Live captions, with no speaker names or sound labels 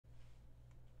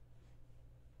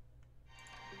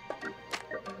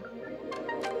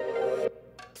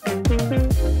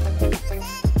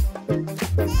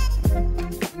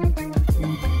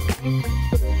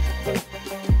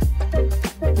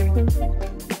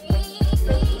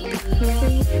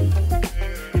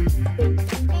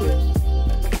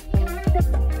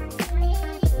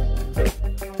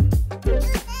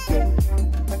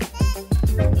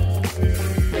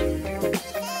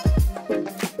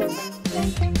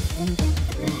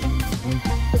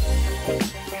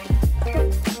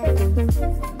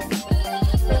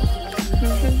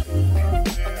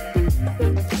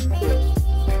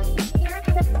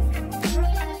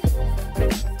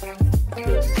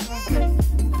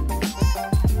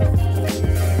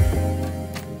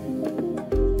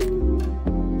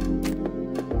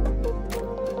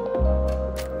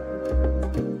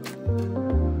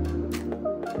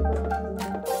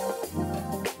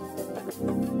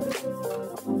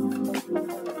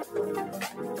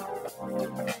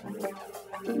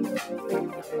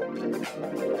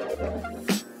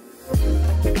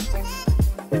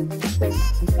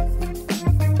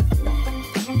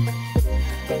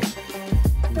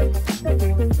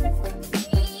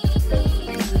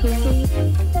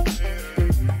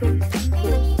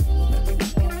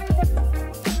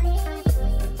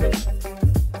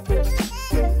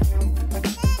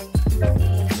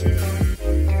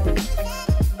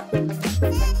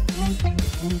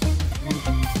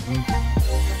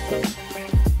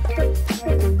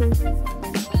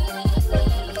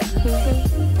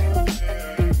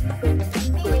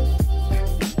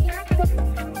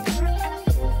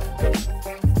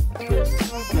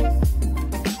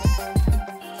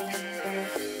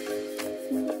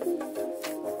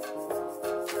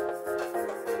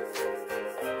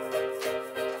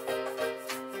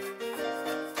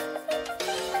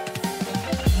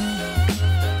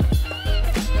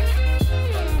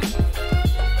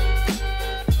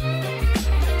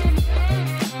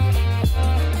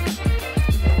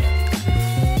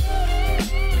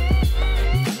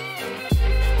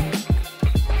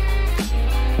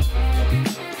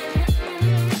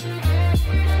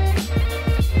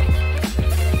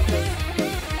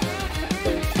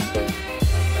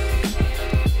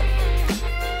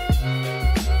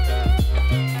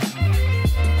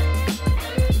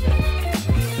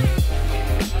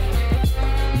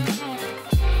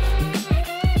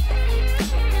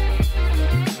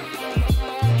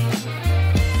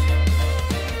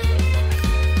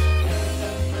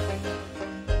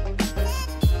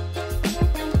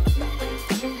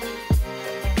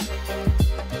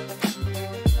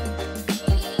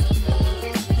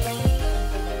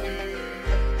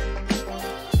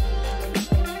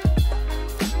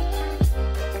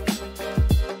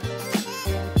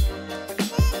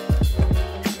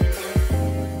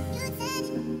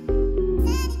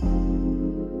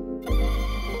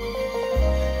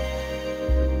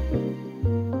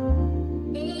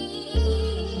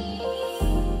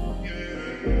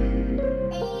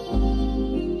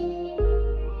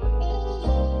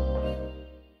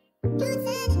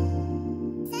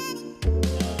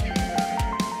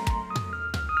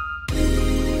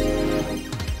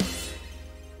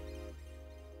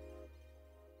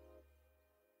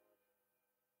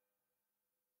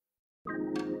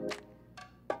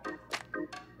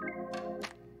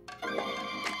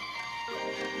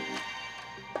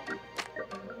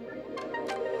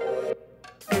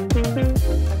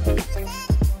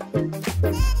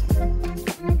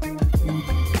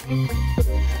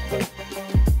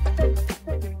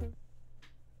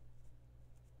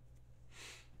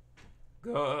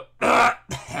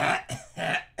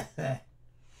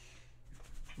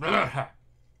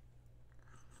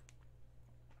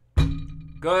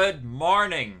Good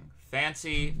morning,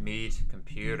 Fancy Meat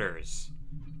Computers.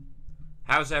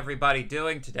 How's everybody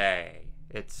doing today?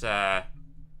 It's, this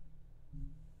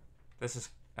is,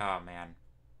 oh man.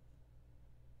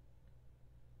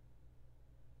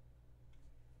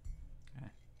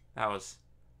 That was,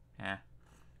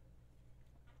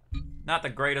 not the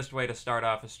greatest way to start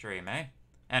off a stream, eh?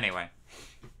 Anyway.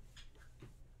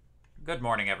 Good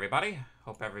morning, everybody.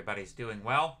 Hope everybody's doing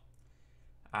well.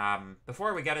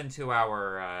 Before we get into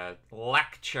our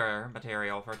lecture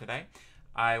material for today,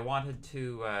 I wanted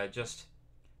to just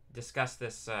discuss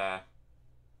this.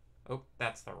 Oh,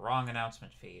 that's the wrong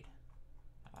announcement feed.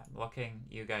 I'm looking.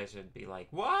 You guys would be like,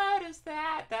 "What is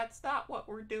that? That's not what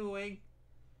we're doing."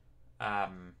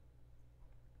 Let's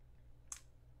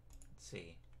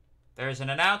see. There's an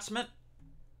announcement,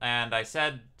 and I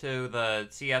said to the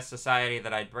CS Society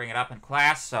that I'd bring it up in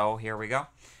class, so here we go.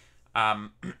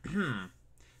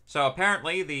 So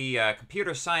apparently the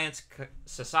Computer Science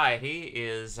Society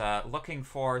is looking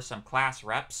for some class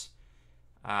reps.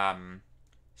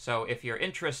 So if you're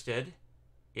interested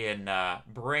in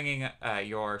bringing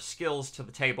your skills to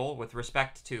the table with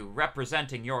respect to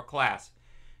representing your class,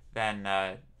 then,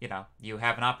 you know, you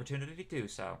have an opportunity to do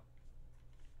so.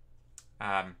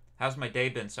 How's my day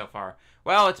been so far?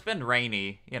 Well, it's been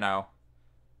rainy, you know.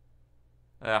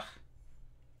 Ugh.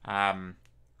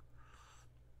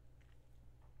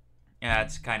 Yeah,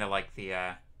 it's kind of like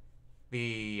the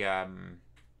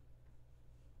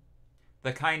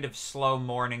kind of slow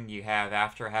morning you have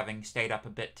after having stayed up a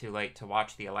bit too late to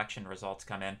watch the election results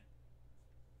come in.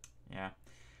 Yeah.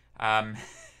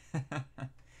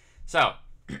 So,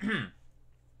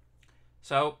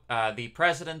 the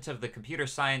president of the Computer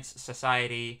Science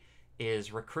Society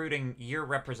is recruiting year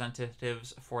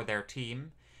representatives for their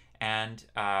team, and,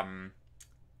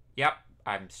 yep,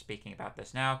 I'm speaking about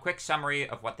this now. Quick summary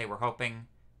of what they were hoping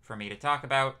for me to talk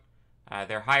about.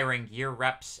 They're hiring year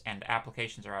reps, and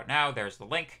applications are out now. There's the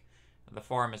link. The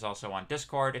forum is also on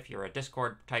Discord if you're a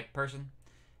Discord-type person.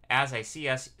 As a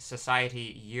CS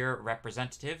Society year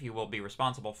representative, you will be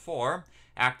responsible for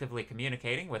actively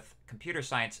communicating with computer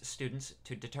science students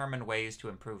to determine ways to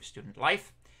improve student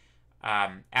life.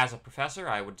 As a professor,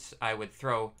 I would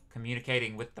throw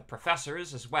communicating with the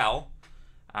professors as well.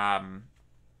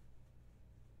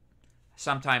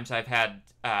 Sometimes I've had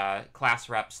class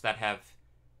reps that have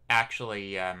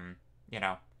actually, you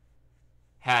know,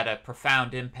 had a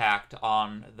profound impact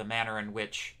on the manner in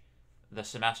which the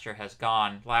semester has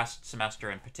gone, last semester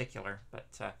in particular.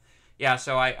 But, yeah,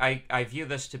 so I view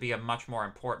this to be a much more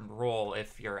important role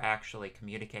if you're actually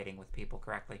communicating with people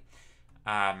correctly.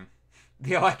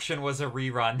 The election was a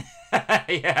rerun.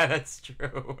 Yeah, that's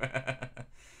true.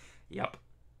 Yep.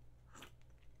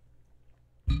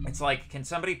 It's like, can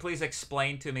somebody please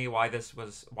explain to me why this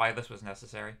was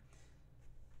necessary?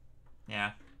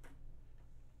 Yeah.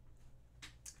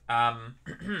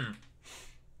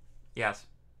 Yes.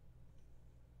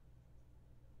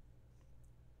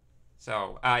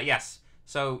 So, yes.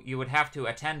 So you would have to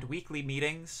attend weekly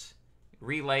meetings,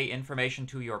 relay information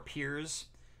to your peers,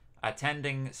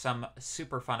 attending some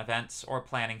super fun events, or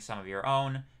planning some of your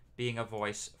own, being a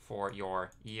voice for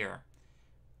your year.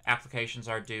 Applications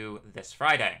are due this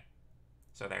Friday.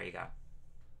 So there you go.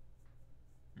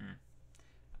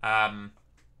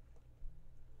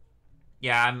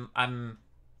 Yeah, I'm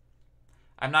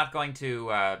not going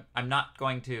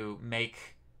to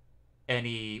make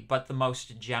any but the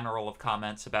most general of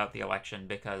comments about the election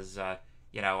because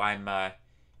you know, I'm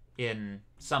in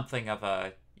something of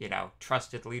a, you know,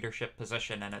 trusted leadership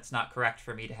position, and it's not correct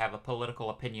for me to have a political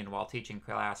opinion while teaching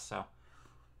class, so.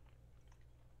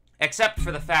 Except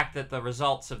for the fact that the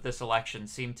results of this election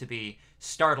seem to be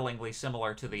startlingly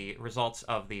similar to the results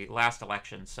of the last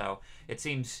election, so it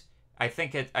seems, I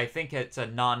think it's a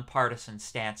nonpartisan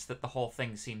stance that the whole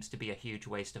thing seems to be a huge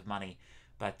waste of money,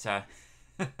 but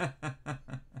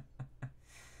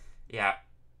yeah.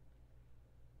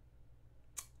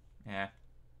 Yeah.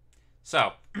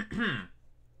 So,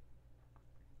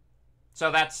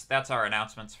 so that's our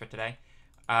announcements for today.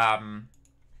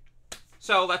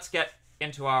 So let's get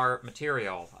into our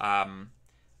material.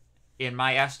 In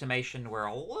my estimation, we're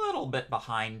a little bit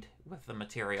behind with the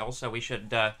material, so we should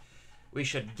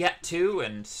get to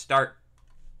and start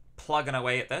plugging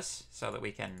away at this so that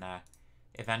we can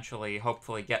eventually,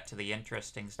 hopefully, get to the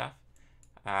interesting stuff.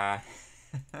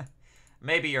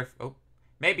 Maybe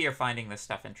you're finding this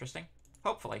stuff interesting.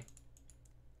 Hopefully.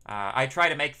 I try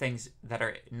to make things that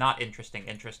are not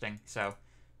interesting, so...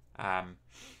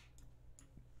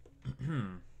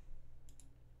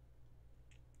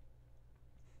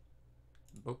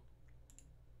 Boop.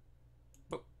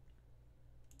 Boop.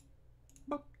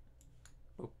 Boop.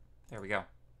 Boop. There we go.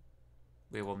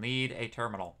 We will need a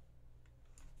terminal.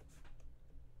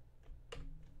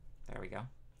 There we go.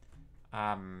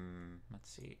 Let's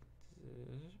see.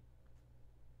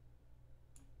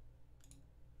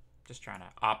 Just trying to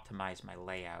optimize my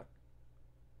layout.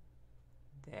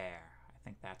 There. I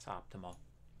think that's optimal.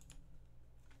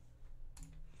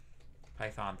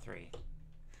 Python 3.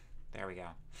 There we go.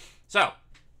 So.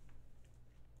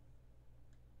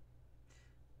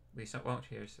 We won't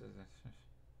hear.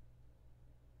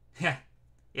 Yeah.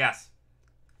 Yes.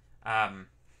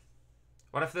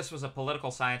 What if this was a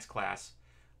political science class?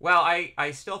 Well,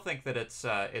 I still think that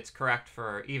it's correct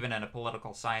for, even in a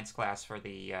political science class, for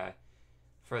the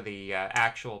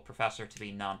actual professor to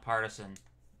be nonpartisan,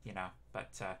 you know,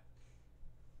 but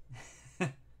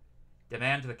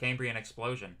demand the Cambrian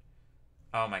explosion.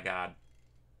 Oh my god.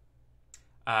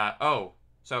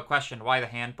 So question, why the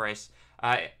hand brace?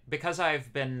 Because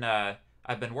I've been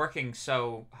working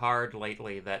so hard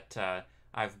lately that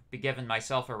I've given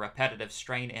myself a repetitive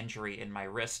strain injury in my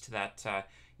wrist that,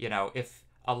 you know, if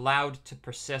allowed to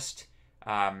persist.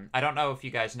 I don't know if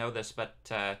you guys know this, but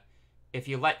if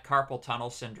you let carpal tunnel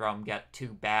syndrome get too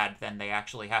bad, then they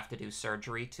actually have to do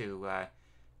surgery to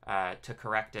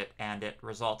correct it, and it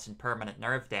results in permanent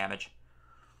nerve damage.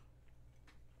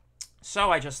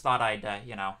 So I just thought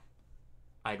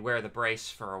I'd wear the brace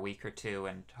for a week or two,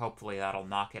 and hopefully that'll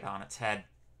knock it on its head.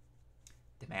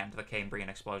 Demand the Cambrian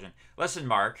explosion. Listen,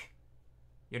 Mark,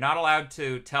 you're not allowed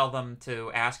to tell them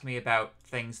to ask me about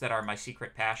things that are my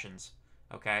secret passions,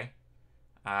 okay?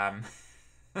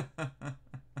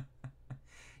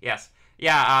 Yes.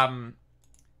 Yeah,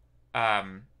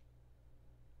 I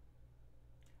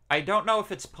don't know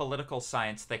if it's political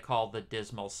science they call the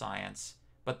dismal science,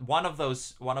 but one of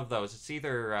those,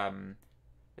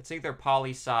 it's either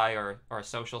poli-sci or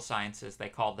social sciences they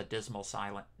call the dismal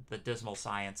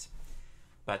science.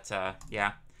 But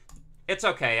yeah, it's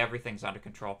okay. Everything's under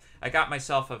control. I got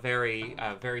myself a very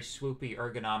swoopy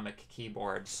ergonomic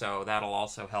keyboard, so that'll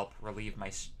also help relieve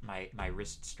my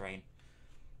wrist strain.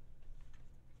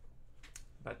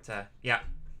 But yeah,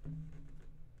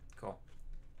 cool.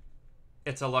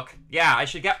 It's a look. Yeah, I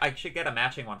should get a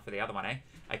matching one for the other one, eh?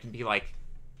 I can be like,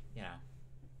 you know,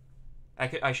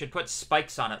 I should put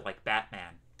spikes on it like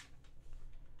Batman.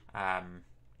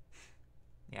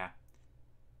 Yeah.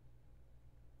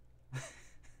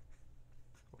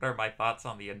 What are my thoughts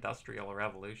on the Industrial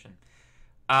Revolution?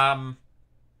 Hand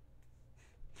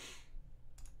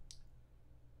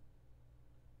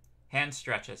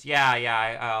stretches. Yeah,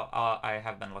 I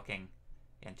have been looking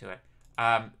into it.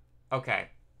 Okay.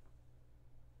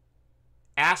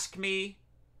 Ask me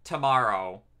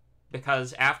tomorrow,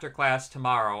 because after class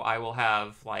tomorrow I will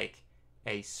have like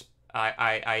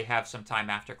I have some time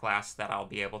after class that I'll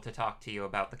be able to talk to you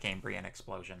about the Cambrian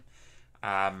explosion.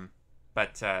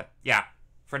 But yeah,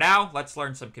 for now, let's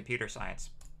learn some computer science.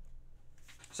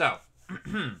 So,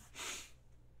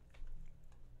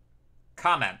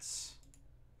 comments.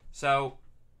 So,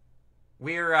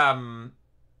 we're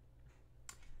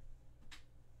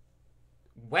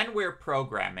when we're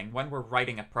programming, when we're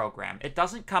writing a program, it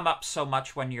doesn't come up so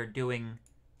much when you're doing,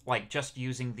 like, just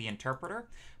using the interpreter,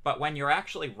 but when you're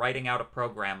actually writing out a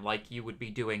program like you would be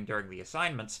doing during the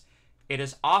assignments, it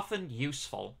is often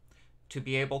useful to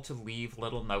be able to leave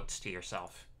little notes to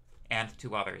yourself and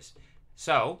to others.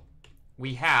 So,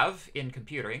 we have, in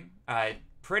computing,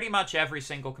 pretty much every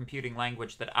single computing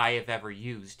language that I have ever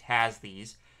used has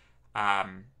these.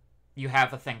 You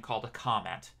have a thing called a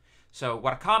comment. So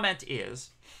what a comment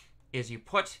is you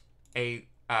put a,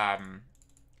 oh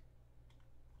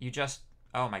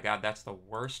my god, that's the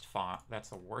worst font. That's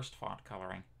the worst font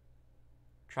coloring.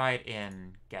 Try it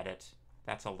in Get-It.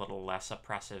 That's a little less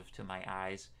oppressive to my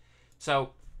eyes.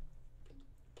 So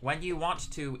when you want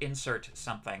to insert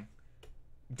something,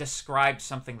 describe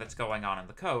something that's going on in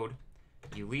the code,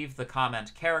 you leave the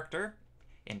comment character.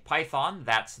 In Python,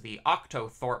 that's the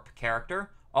octothorpe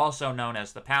character, also known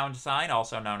as the pound sign,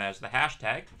 also known as the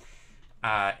hashtag.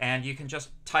 And you can just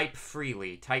type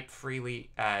freely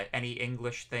any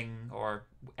English thing or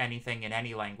anything in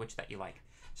any language that you like.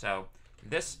 So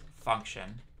this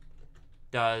function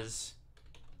does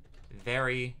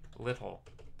very little,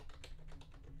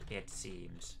 it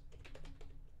seems.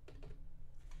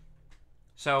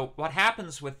 So what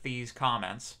happens with these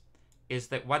comments is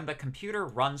that when the computer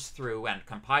runs through and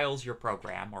compiles your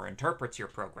program or interprets your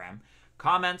program,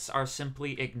 comments are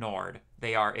simply ignored.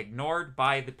 They are ignored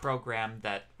by the program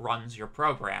that runs your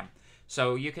program.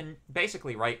 So you can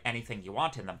basically write anything you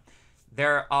want in them.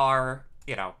 There are,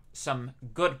 some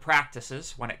good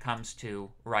practices when it comes to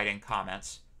writing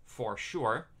comments, for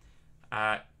sure.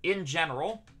 In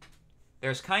general,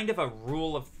 there's kind of a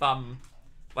rule of thumb,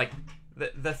 like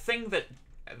the thing that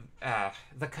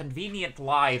the convenient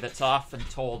lie that's often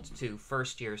told to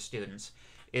first-year students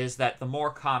is that the more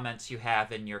comments you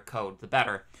have in your code, the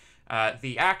better.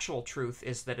 The actual truth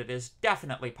is that it is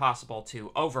definitely possible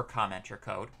to over-comment your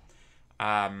code.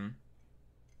 And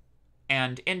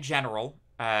in general,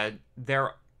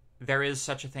 there is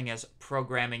such a thing as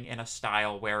programming in a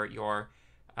style where your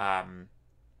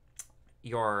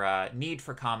need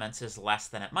for comments is less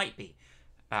than it might be.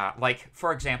 Like,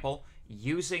 for example,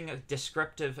 using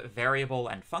descriptive variable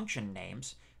and function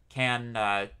names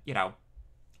can,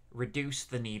 reduce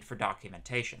the need for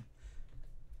documentation.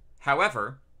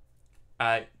 However,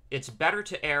 it's better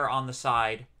to err on the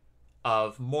side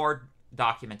of more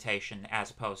documentation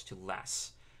as opposed to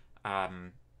less.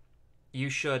 You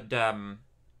should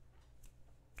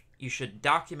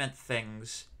document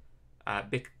things.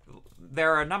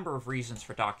 There are a number of reasons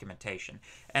for documentation,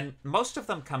 and most of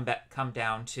them come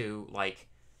down to, like,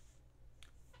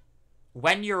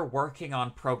 when you're working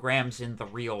on programs in the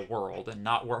real world and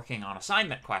not working on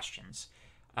assignment questions,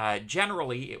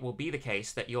 generally it will be the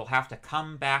case that you'll have to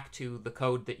come back to the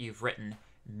code that you've written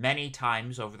many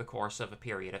times over the course of a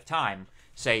period of time,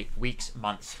 say weeks,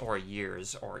 months, or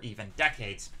years, or even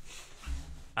decades.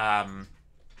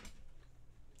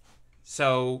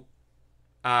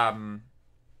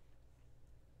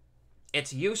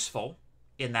 It's useful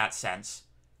in that sense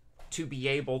to be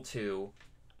able to,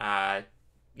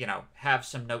 have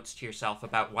some notes to yourself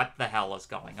about what the hell is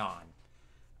going on.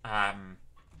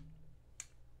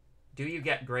 Do you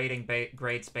get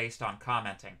grades based on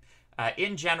commenting?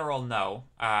 In general, no.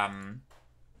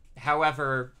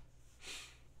 However,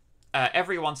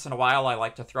 every once in a while, I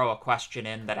like to throw a question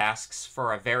in that asks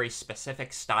for a very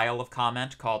specific style of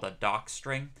comment called a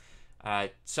docstring.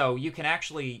 So you can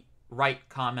actually write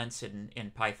comments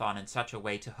in Python in such a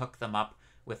way to hook them up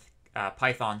with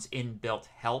Python's inbuilt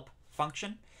help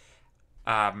function.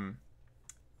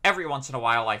 Every once in a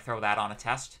while, I throw that on a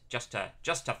test just to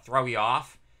throw you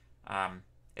off.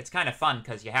 It's kind of fun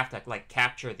because you have to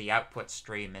capture the output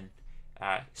stream and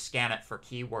scan it for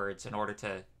keywords in order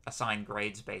to assign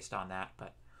grades based on that.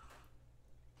 But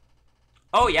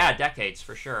oh yeah, decades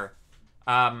for sure.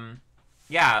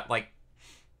 Yeah,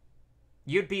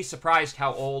 you'd be surprised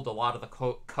how old a lot of the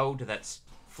code that's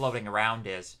floating around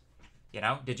is. Do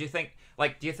you think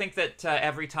that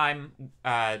every time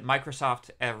Microsoft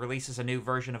releases a new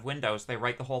version of Windows, they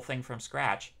write the whole thing from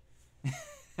scratch?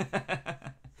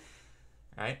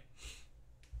 Right?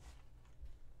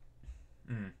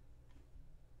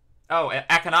 Oh,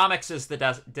 economics is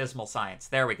the dismal science.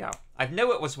 There we go. I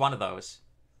knew it was one of those.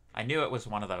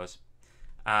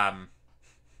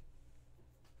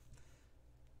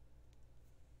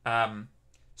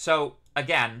 So,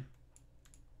 again,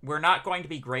 we're not going to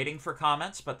be grading for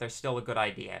comments, but they're still a good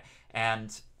idea.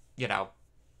 And,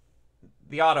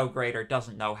 the auto grader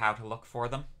doesn't know how to look for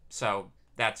them, so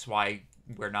that's why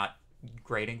we're not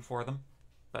grading for them.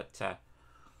 But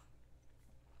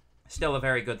still a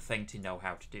very good thing to know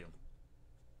how to do.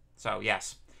 So,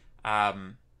 yes.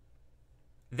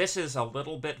 This is a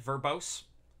little bit verbose,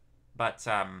 but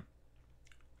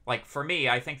for me,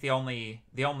 I think the only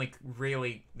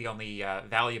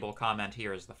valuable comment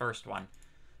here is the first one.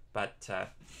 But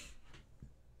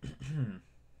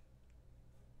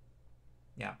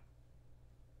yeah.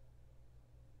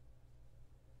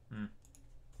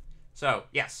 So,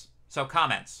 yes. So,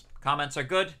 comments. Comments are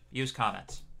good. Use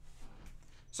comments.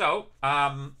 So,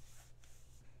 I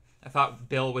thought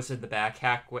Bill was in the back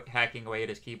hacking away at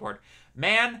his keyboard.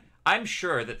 Man, I'm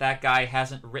sure that guy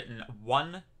hasn't written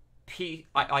one piece.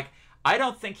 I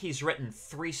don't think he's written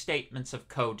 3 statements of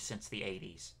code since the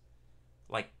 80s.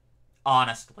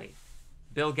 Honestly.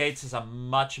 Bill Gates is a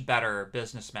much better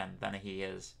businessman than he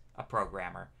is a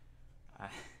programmer.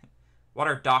 What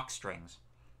are docstrings?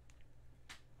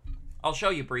 I'll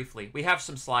show you briefly. We have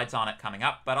some slides on it coming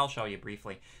up, but I'll show you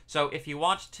briefly. So if you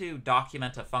want to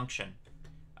document a function,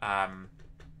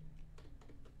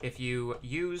 if you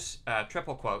use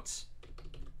triple quotes,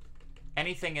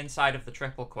 anything inside of the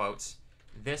triple quotes,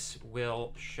 this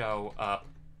will show up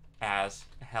as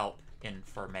help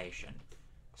information.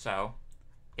 So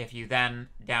if you then,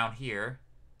 down here,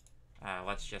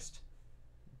 let's just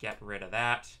get rid of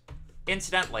that.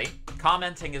 Incidentally,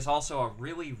 commenting is also a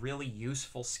really, really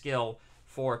useful skill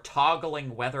for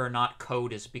toggling whether or not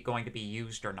code is going to be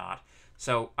used or not.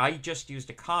 So I just used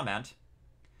a comment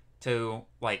to,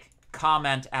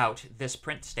 comment out this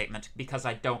print statement because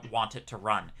I don't want it to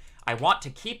run. I want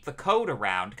to keep the code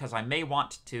around because I may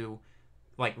want to,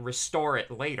 restore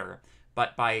it later.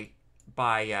 But by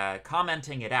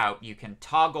commenting it out, you can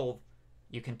toggle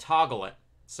it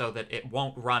so that it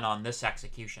won't run on this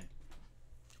execution.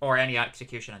 Or any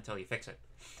execution until you fix it.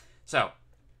 So,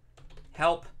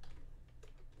 help.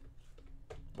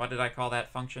 What did I call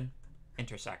that function?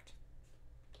 Intersect.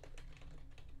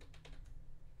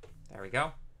 There we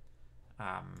go.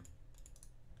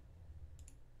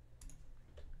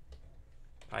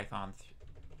 Python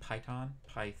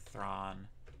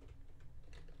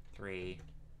 3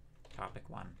 topic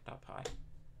 1.py.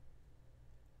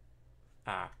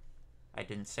 I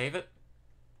didn't save it.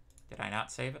 Did I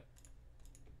not save it?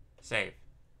 Save.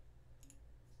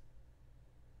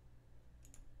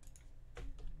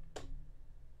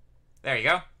 There you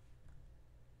go.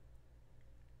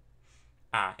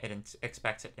 It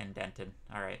expects it indented.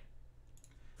 All right.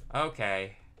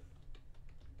 Okay.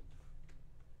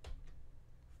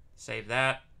 Save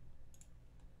that.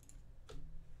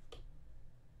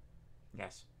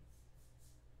 Yes.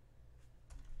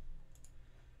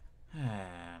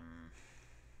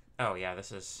 Oh, yeah,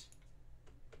 this is...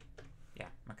 Yeah,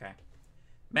 okay.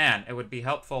 Man, it would be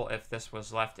helpful if this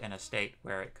was left in a state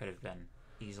where it could have been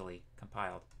easily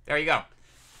compiled. There you go.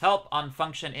 Help on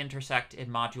function intersect in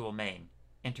module main.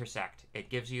 Intersect. It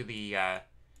gives you the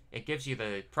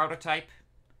prototype,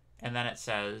 and then it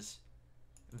says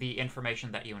the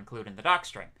information that you include in the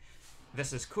docstring.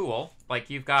 This is cool. Like,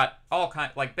 you've got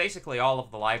basically all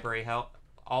of the library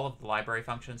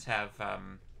functions have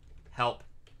help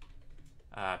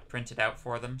printed out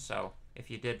for them. So if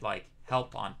you did like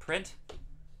help on print,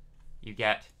 you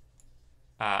get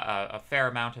a fair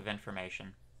amount of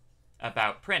information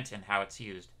about print and how it's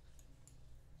used.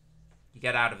 You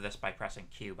get out of this by pressing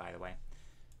Q, by the way.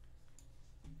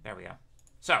 There we go.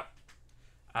 So,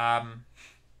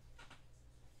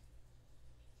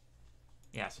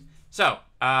 yes. So,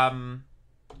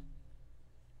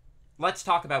 let's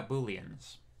talk about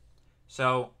Booleans.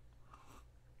 So,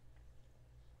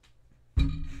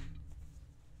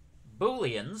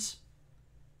 Booleans,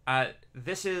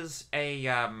 this is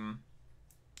a,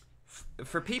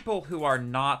 for people who are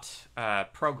not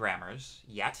programmers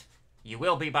yet, you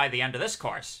will be by the end of this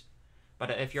course,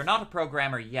 but if you're not a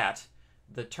programmer yet,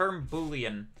 the term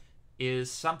Boolean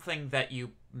is something that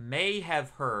you may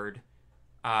have heard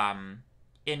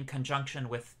in conjunction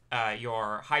with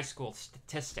your high school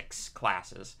statistics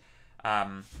classes.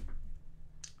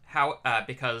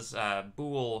 Because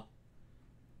Boole,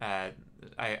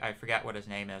 I forget what his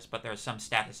name is, but there's some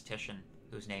statistician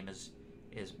whose name is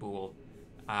Boole.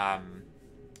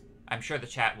 I'm sure the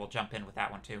chat will jump in with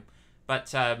that one too.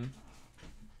 But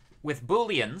with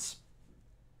Booleans,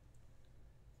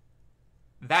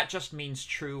 that just means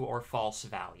true or false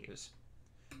values.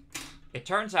 It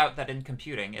turns out that in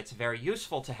computing, it's very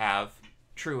useful to have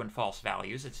true and false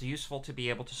values. It's useful to be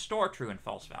able to store true and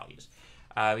false values.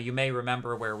 You may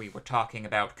remember where we were talking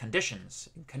about conditions,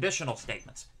 conditional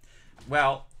statements.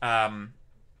 Well,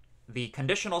 the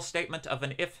conditional statement of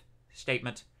an if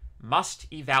statement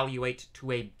must evaluate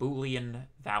to a Boolean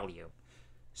value.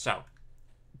 So,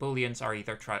 Booleans are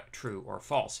either true or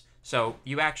false. So,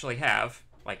 you actually have,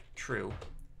 like, true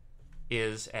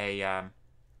is a, I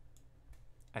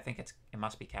think it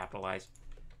must be capitalized.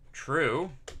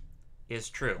 True is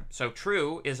true. So,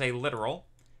 true is a literal.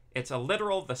 It's a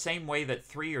literal the same way that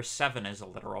 3 or 7 is a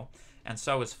literal, and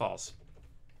so is false.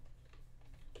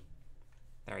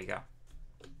 There you go.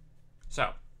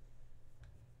 So.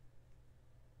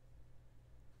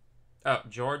 Oh,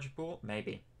 George Boole?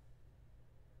 Maybe.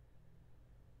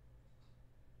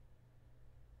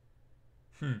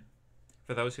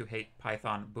 For those who hate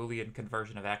Python, Boolean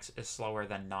conversion of x is slower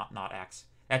than not x.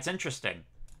 That's interesting.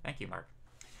 Thank you, Mark.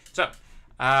 So,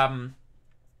 how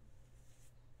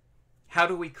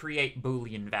do we create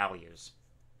Boolean values?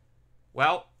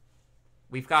 Well,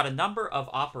 we've got a number of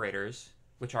operators,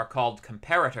 which are called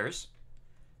comparators,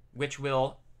 which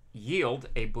will yield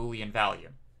a Boolean value.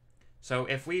 So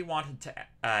if we wanted to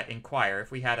inquire, if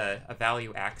we had a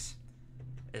value x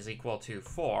is equal to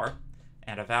 4,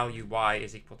 and a value y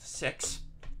is equal to 6,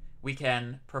 we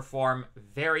can perform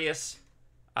various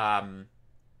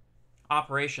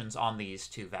operations on these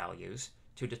two values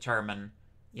to determine,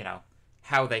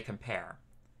 how they compare.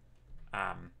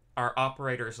 Are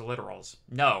operators literals?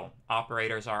 No,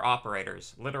 operators are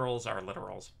operators. Literals are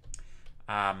literals.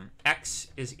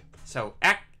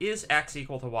 Is x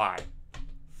equal to y?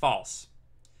 False.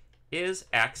 Is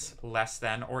x less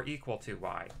than or equal to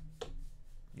y?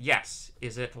 Yes.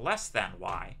 Is it less than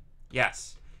y?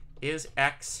 Yes. Is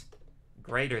x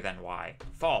greater than y?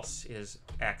 False. Is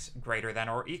x greater than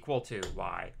or equal to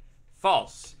y?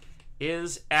 False.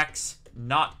 Is x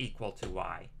not equal to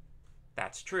y?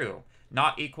 That's true.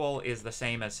 Not equal is the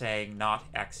same as saying not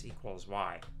x equals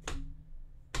y.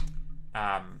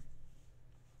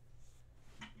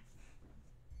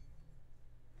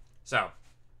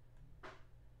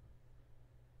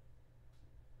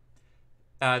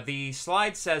 The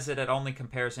slide says that it only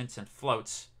compares instant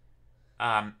floats,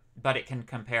 but it can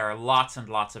compare lots and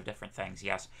lots of different things,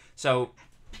 yes. So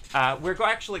we're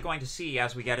actually going to see,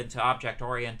 as we get into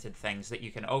object-oriented things, that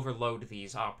you can overload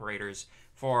these operators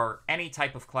for any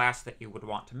type of class that you would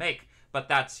want to make, but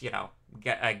that's,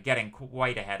 getting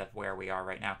quite ahead of where we are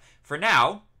right now. For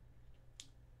now,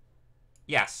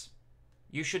 yes,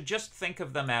 you should just think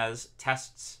of them as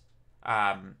tests,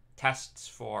 tests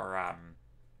for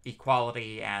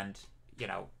equality and,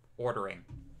 ordering.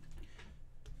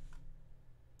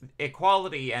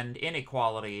 Equality and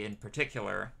inequality in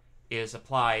particular is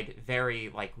applied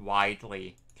very,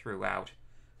 widely throughout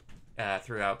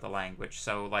the language.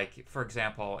 So, for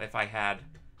example, if I had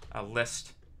a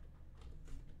list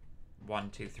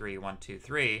 1, 2, 3, 1, 2,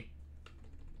 3,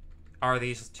 are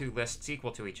these two lists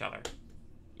equal to each other?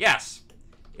 Yes.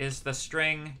 is the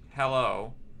string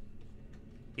hello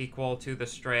equal to the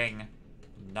string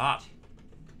not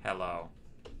hello?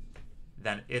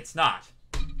 Then it's not.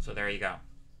 So there you go.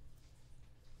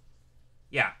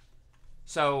 Yeah.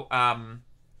 So,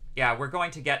 yeah, we're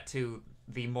going to get to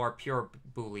the more pure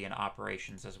Boolean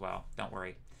operations as well. Don't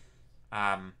worry.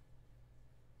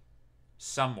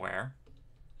 Somewhere.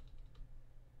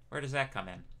 Where does that come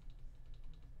in?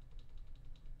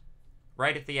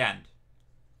 Right at the end.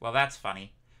 Well, that's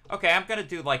funny. Okay, I'm going to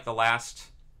do like the last...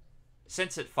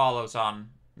 Since it follows on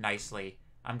nicely,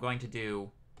 I'm going to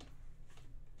do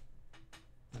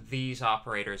these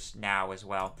operators now as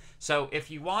well. So if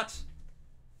you want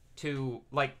to,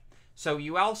 like... So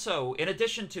you also, in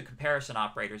addition to comparison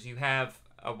operators, you have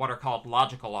what are called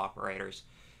logical operators.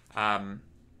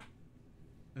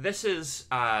 This is,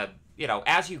 you know,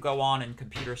 as you go on in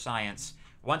computer science,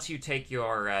 once you take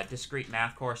your discrete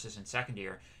math courses in second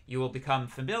year, you will become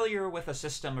familiar with a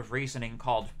system of reasoning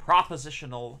called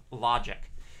propositional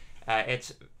logic.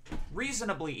 It's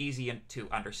reasonably easy to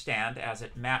understand, as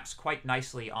it maps quite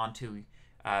nicely onto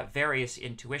various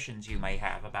intuitions you may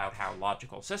have about how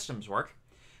logical systems work.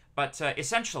 But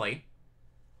essentially,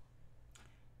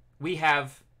 we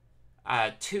have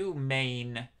two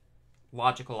main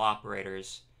logical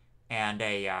operators and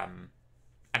an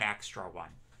extra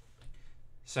one.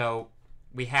 So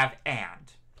we have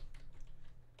and.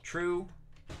 True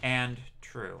and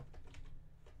true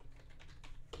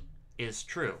is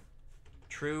true.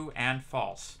 True and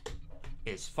false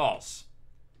is false.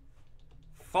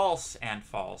 False and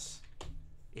false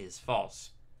is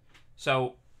false.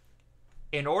 So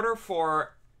in order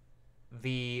for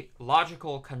the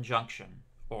logical conjunction,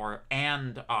 or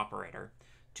and operator,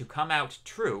 to come out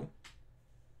true,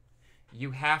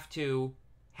 you have to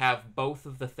have both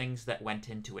of the things that went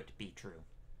into it be true.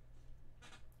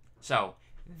 So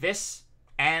this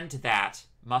and that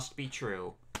must be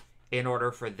true in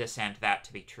order for this and that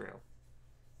to be true.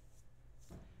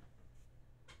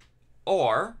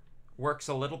 Or works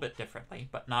a little bit differently,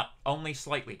 but not only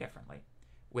slightly differently.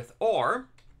 With or,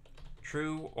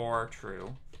 true or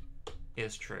true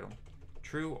is true.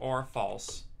 True or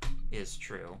false is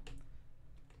true.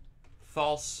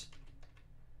 False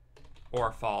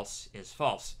or false is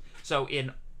false. So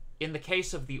in the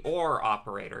case of the or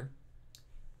operator,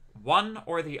 one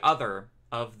or the other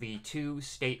of the two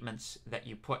statements that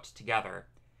you put together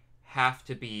have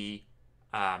to be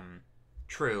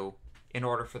true in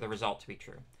order for the result to be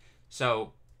true.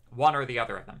 So one or the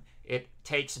other of them. It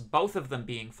takes both of them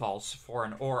being false for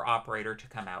an or operator to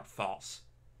come out false.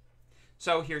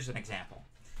 So here's an example.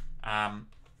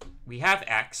 We have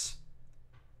x.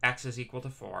 X is equal to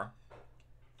 4.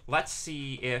 Let's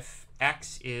see if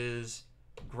x is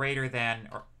greater than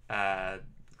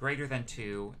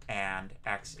 2 and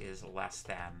x is less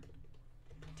than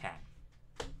 10.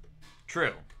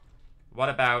 True. What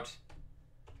about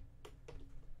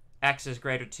x is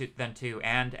greater than 2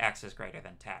 and x is greater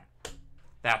than 10?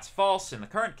 That's false in the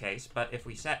current case, but if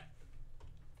we set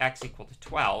x equal to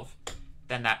 12,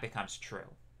 then that becomes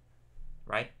true,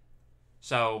 right?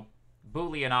 So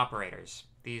Boolean operators,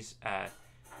 these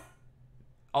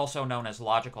also known as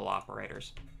logical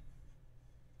operators.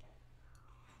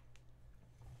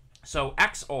 So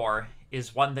XOR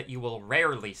is one that you will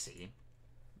rarely see,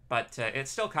 but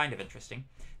it's still kind of interesting.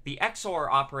 The XOR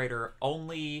operator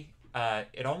only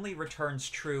returns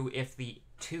true if the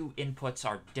two inputs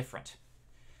are different.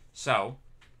 So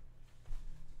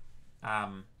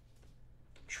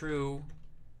true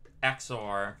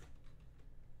XOR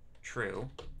true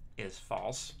is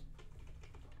false.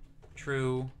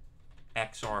 True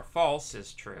XOR false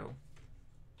is true.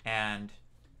 And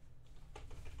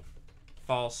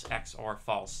false XOR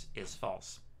false is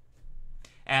false.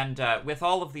 And with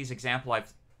all of these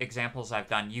examples I've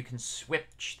done, you can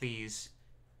switch these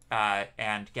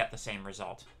and get the same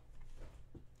result.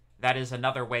 That is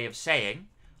another way of saying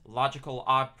logical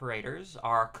operators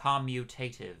are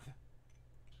commutative.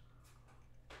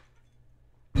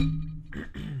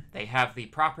 They have the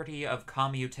property of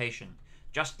commutation,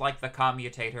 just like the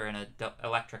commutator in an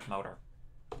electric motor.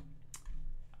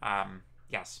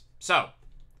 Yes. So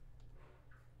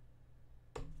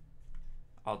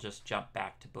I'll just jump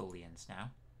back to Booleans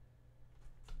now.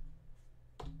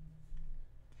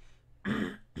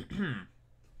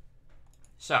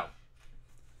 So,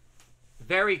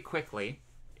 very quickly,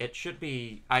 it should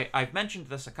be... I've mentioned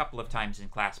this a couple of times in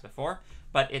class before,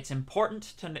 but it's important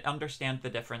to understand the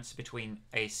difference between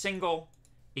a single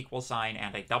equal sign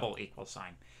and a double equal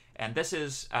sign. And this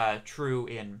is true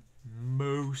in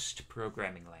most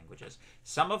programming languages.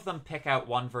 Some of them pick out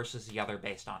one versus the other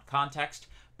based on context,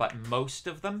 but most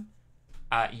of them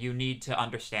you need to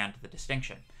understand the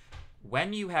distinction.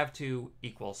 When you have two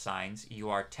equal signs, you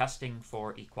are testing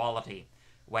for equality.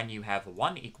 When you have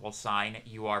one equal sign,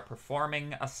 you are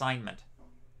performing assignment.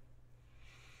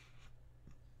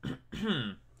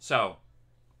 So,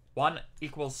 one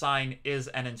equal sign is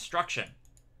an instruction.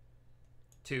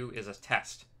 Two is a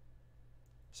test.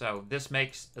 So this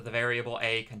makes the variable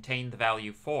a contain the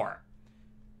value 4.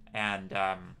 And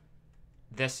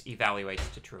this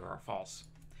evaluates to true or false.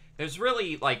 There's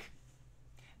really, like,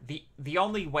 the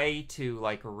only way to,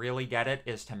 like, really get it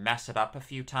is to mess it up a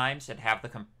few times and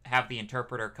have the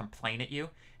interpreter complain at you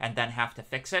and then have to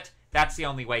fix it. That's the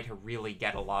only way to really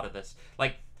get a lot of this.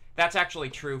 Like, that's actually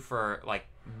true for, like,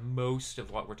 most of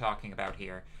what we're talking about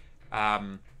here.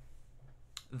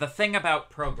 The thing about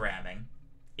programming,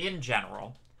 in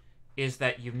general, is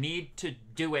that you need to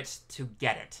do it to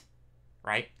get it,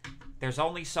 right? There's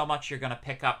only so much you're going to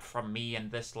pick up from me in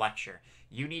this lecture.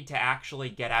 You need to actually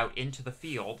get out into the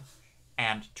field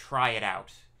and try it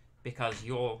out, because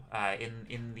you'll,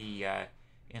 in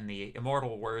the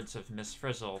immortal words of Miss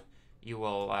Frizzle, you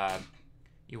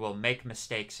will make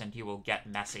mistakes and you will get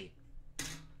messy,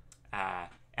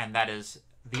 and that is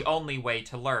the only way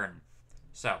to learn.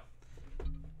 So,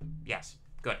 yes,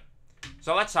 good.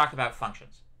 So let's talk about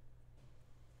functions.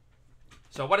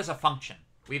 So what is a function?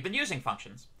 We've been using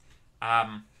functions.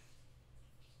 I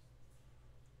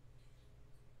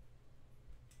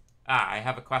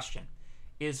have a question.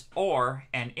 Is OR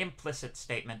an implicit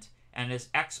statement, and is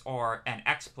XOR an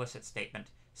explicit statement,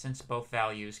 since both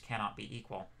values cannot be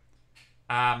equal?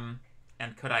 And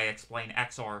could I explain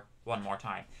XOR one more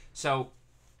time? So,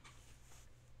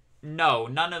 no,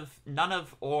 none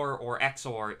of OR or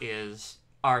XOR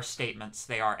are statements.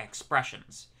 They are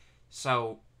expressions.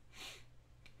 So,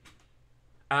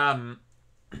 one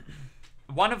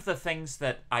of the things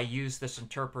that I use this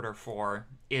interpreter for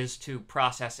is to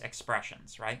process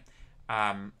expressions, right?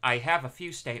 I have a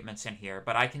few statements in here,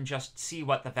 but I can just see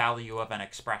what the value of an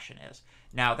expression is.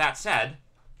 Now, that said,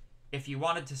 if you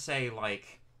wanted to say,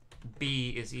 like, b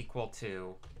is equal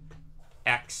to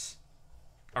x,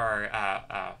 or,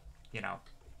 you know,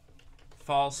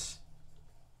 false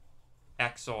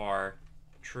XOR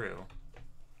true.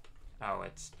 Oh,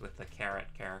 it's with the caret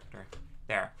character.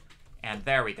 There. And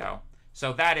there we go.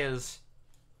 So that is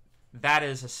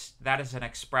an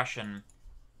expression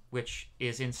which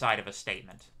is inside of a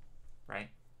statement, right?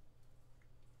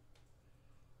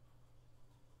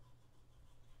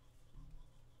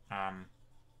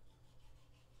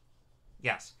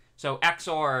 Yes. So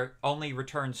XOR only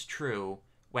returns true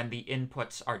when the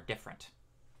inputs are different.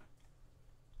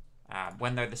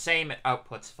 When they're the same, it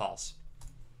outputs false.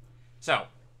 So,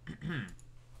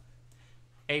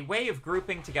 a way of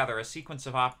grouping together a sequence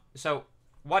of so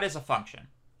what is a function,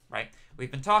 right?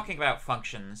 We've been talking about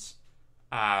functions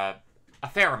a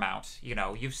fair amount. You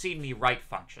know, you've seen me write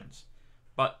functions,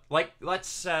 but like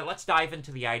let's dive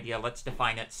into the idea. Let's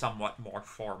define it somewhat more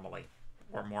formally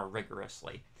or more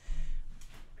rigorously.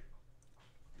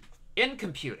 In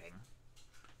computing,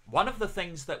 one of the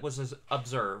things that was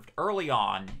observed early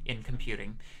on in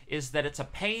computing is that it's a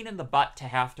pain in the butt to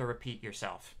have to repeat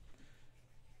yourself.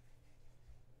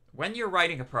 When you're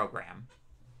writing a program,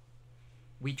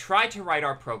 we try to write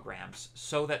our programs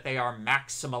so that they are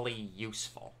maximally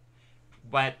useful.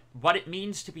 But what it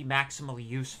means to be maximally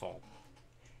useful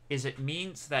is it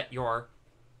means that your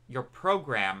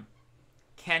program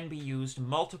can be used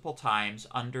multiple times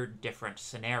under different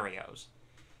scenarios.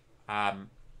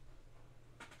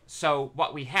 So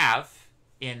what we have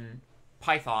in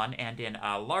Python and in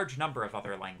a large number of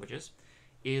other languages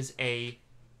is a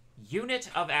unit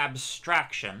of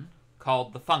abstraction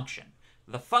called the function.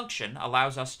 The function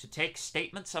allows us to take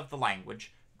statements of the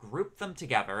language, group them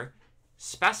together,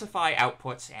 specify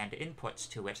outputs and inputs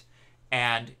to it,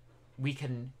 and we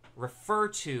can refer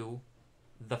to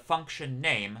the function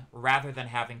name rather than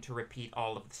having to repeat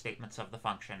all of the statements of the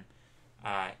function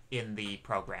in the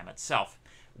program itself.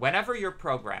 Whenever you're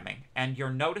programming and you're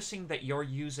noticing that you're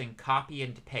using copy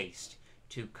and paste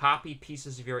to copy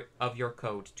pieces of your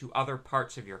code to other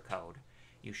parts of your code,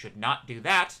 you should not do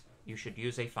that. You should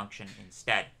use a function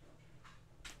instead.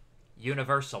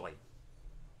 Universally.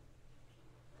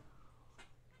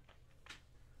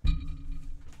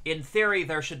 In theory,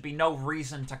 there should be no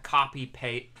reason to copy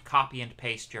and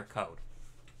paste your code.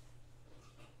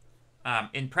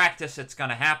 In practice, it's going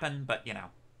to happen, but, you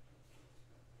know.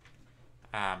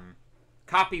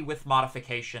 Copy with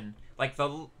modification. Like,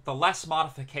 the less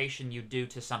modification you do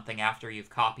to something after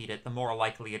you've copied it, the more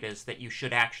likely it is that you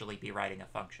should actually be writing a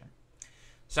function.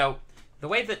 So, the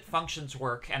way that functions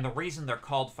work, and the reason they're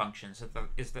called functions,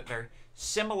 is that they're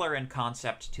similar in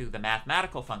concept to the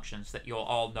mathematical functions that you'll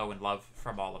all know and love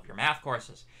from all of your math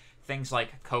courses. Things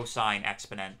like cosine,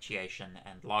 exponentiation,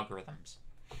 and logarithms.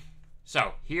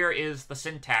 So, here is the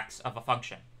syntax of a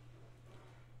function.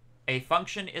 A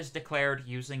function is declared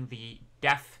using the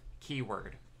def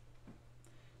keyword.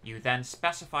 You then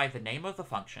specify the name of the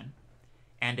function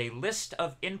and a list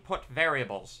of input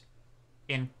variables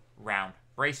in round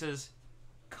braces,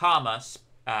 comma,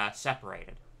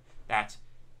 separated. That's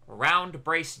round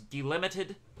brace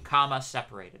delimited, comma,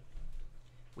 separated.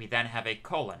 We then have a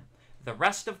colon. The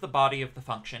rest of the body of the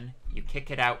function, you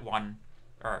kick it out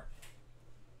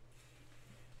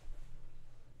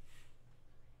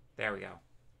there we go.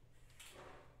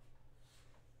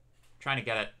 Trying to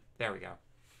get it. There we go.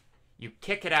 You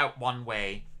kick it out one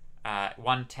way,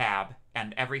 one tab,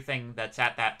 and everything that's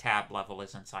at that tab level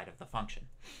is inside of the function.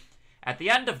 At the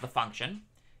end of the function,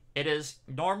 it is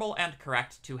normal and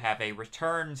correct to have a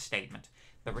return statement.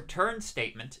 The return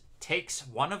statement takes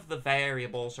one of the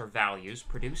variables or values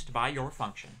produced by your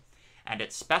function, and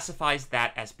it specifies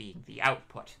that as being the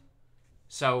output.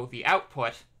 So the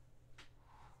output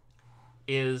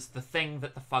is the thing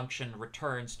that the function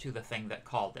returns to the thing that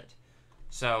called it.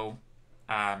 So,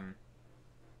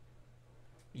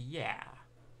 yeah.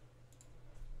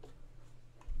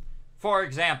 For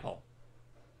example,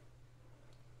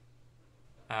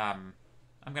 I'm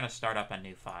going to start up a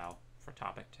new file for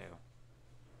topic 2.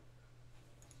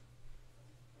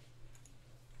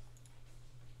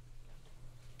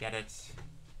 Get it,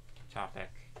 topic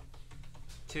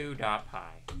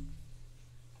 2.py.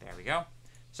 There we go.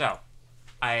 So,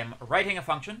 I am writing a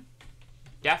function,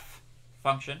 def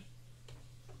function,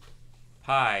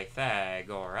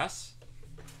 Pythagoras.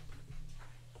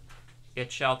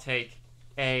 It shall take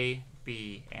a,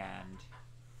 b, and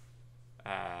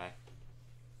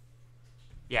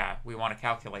yeah, we want to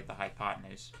calculate the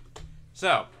hypotenuse.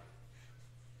 So,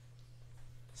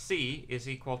 c is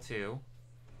equal to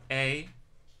a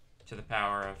to the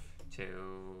power of 2.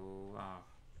 Oh.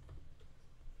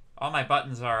 All my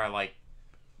buttons are like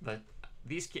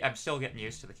I'm still getting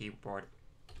used to the keyboard.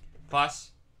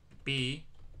 Plus b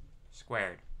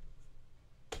squared.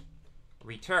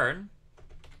 Return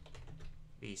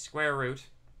the square root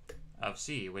of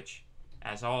c, which,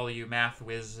 as all you math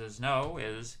whizzes know,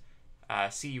 is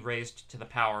c raised to the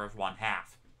power of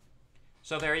 1/2.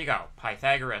 So there you go.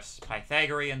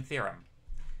 Pythagorean theorem.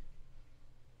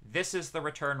 This is the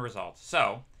return result.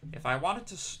 So, if I wanted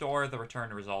to store the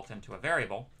return result into a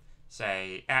variable,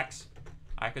 say x,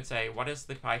 I could say, what is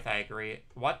the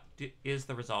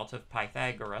result of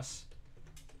Pythagoras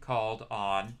called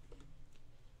on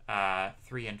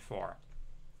 3 and 4?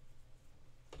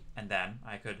 And then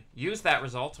I could use that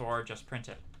result or just print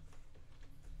it.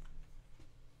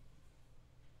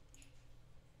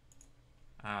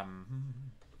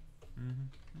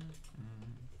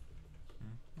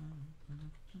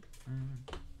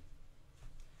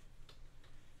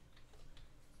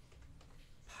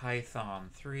 Python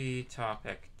 3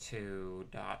 topic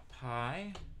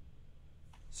 2.py.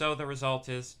 So the result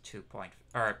is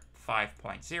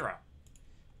 5.0.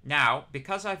 Now,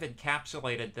 because I've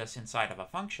encapsulated this inside of a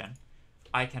function,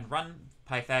 I can run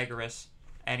Pythagoras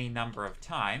any number of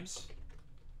times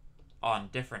on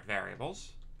different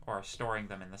variables, or storing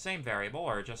them in the same variable,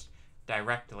 or just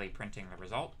directly printing the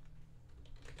result.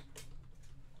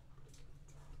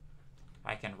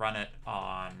 I can run it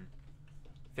on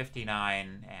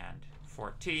 59 and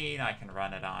 14. I can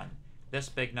run it on this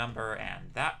big number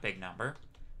and that big number.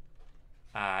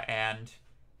 And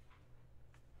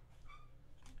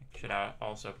I should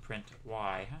also print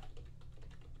y.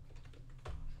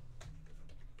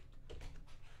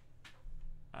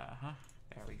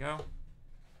 There we go.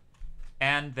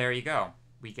 And there you go.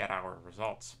 We get our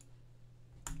results.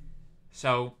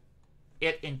 So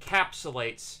it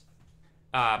encapsulates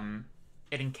the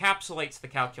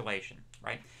calculation,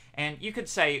 right? And you could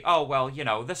say, oh, well, you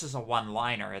know, this is a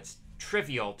one-liner. It's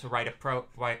trivial to write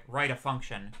a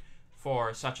function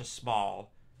for such a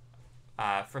small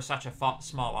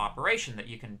small operation that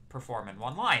you can perform in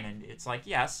one line. And it's like,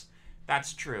 yes,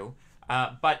 that's true.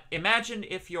 But imagine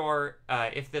if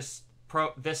this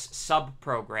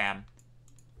sub-program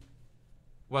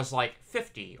was like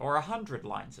 50 or 100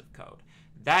 lines of code.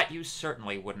 That you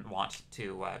certainly wouldn't want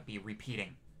to be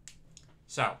repeating.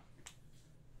 So,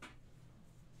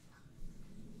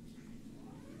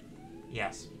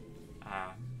 yes.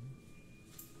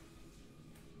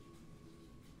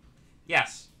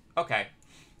 Yes. Okay.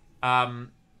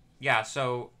 Yeah,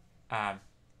 so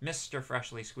Mr.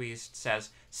 Freshly Squeezed says,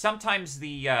 sometimes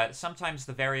the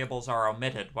variables are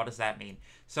omitted. What does that mean?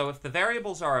 So if the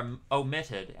variables are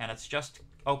omitted and it's just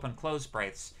open-close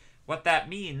braces, what that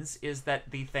means is that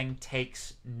the thing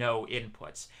takes no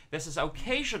inputs. This is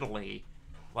occasionally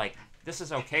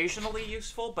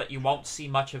useful, but you won't see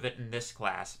much of it in this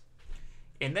class.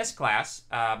 In this class,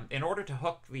 in order to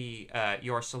hook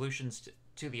your solutions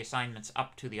to the assignments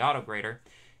up to the autograder,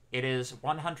 it is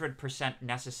 100%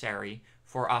 necessary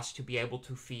for us to be able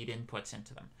to feed inputs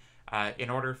into them. In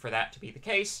order for that to be the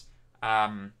case,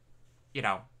 there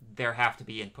have to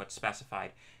be inputs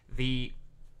specified. The,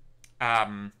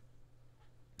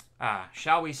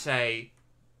 shall we say,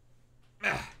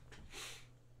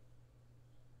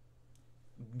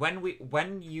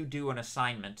 when you do an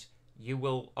assignment, you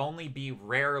will only be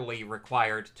rarely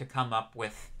required to come up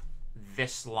with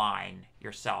this line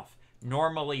yourself.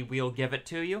 Normally, we'll give it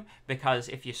to you, because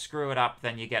if you screw it up,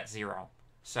 then you get 0.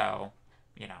 So,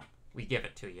 we give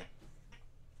it to you.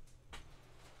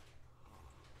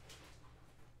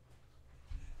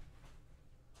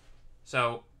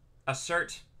 So,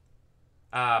 assert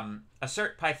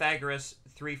Pythagoras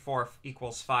 3/4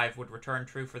 equals 5 would return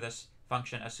true for this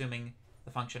function, assuming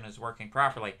the function is working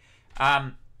properly.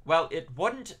 Well, it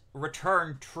wouldn't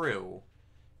return true.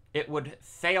 It would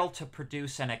fail to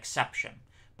produce an exception.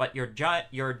 But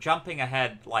you're jumping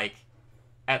ahead, like,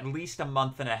 at least a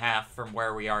month and a half from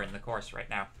where we are in the course right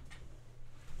now.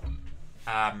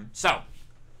 So,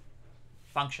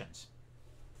 functions.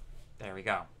 There we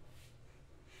go.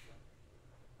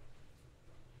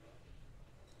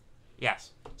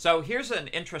 Yes. So here's an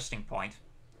interesting point.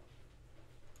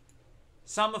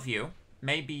 Some of you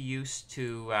may be used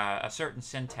to a certain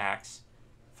syntax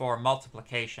for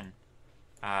multiplication,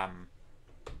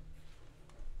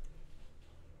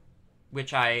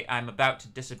 which I'm about to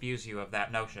disabuse you of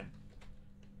that notion.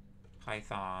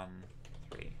 Python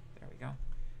 3. There we go.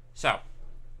 So,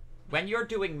 when you're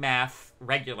doing math,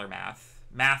 regular math,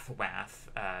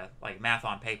 like math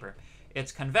on paper,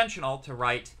 it's conventional to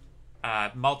write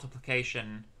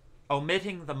multiplication,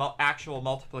 omitting the actual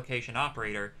multiplication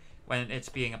operator when it's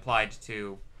being applied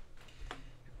to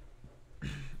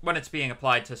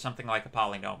something like a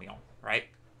polynomial, right?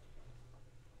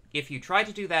 If you try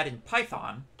to do that in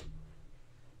Python,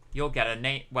 you'll get a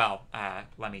name. Well,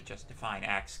 let me just define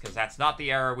x, because that's not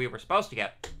the error we were supposed to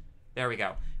get. There we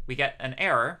go. We get an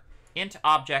error. Int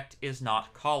object is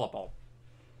not callable.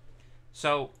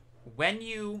 So when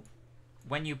you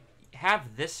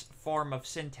have this form of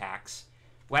syntax,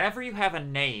 whenever you have a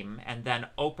name and then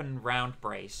open round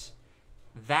brace,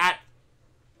 that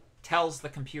tells the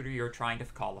computer you're trying to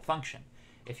call a function.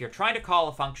 If you're trying to call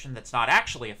a function that's not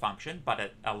actually a function,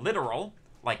 but a literal,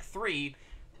 like 3,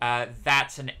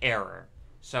 that's an error.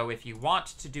 So if you want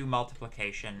to do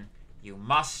multiplication, you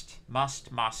must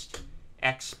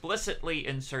explicitly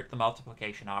insert the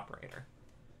multiplication operator.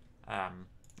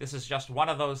 This is just one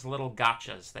of those little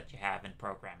gotchas that you have in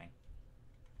programming.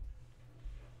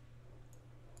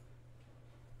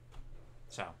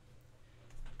 So,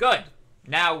 good.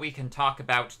 Now we can talk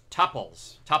about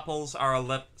tuples. Tuples are a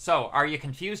little... So, are you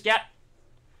confused yet?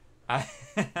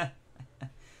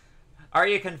 Are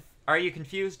you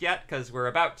confused yet? Because we're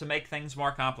about to make things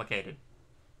more complicated.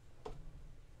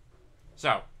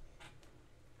 So,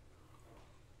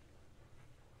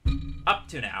 up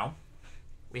to now,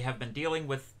 we have been dealing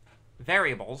with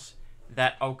variables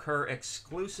that occur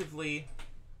exclusively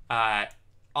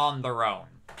on their own.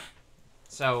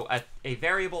 So a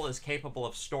variable is capable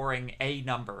of storing a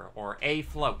number or a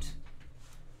float.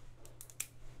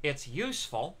 It's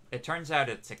useful, it turns out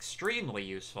it's extremely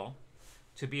useful,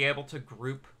 to be able to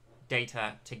group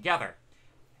data together.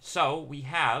 So we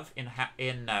have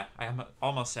I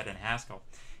almost said in Haskell.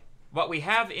 What we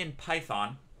have in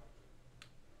Python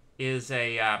is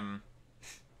we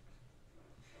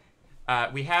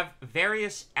have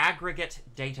various aggregate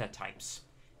data types.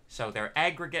 So they're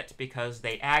aggregate because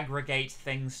they aggregate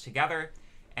things together,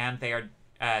 and they are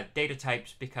data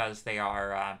types because they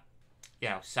are,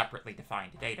 separately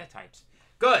defined data types.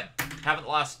 Good. Haven't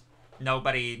lost.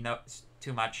 Nobody knows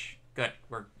too much. Good.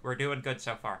 We're doing good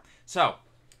so far. So,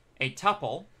 a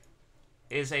tuple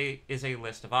is a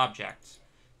list of objects.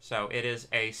 So it is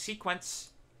a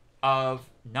sequence of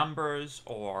numbers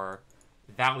or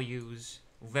values,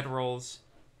 literals.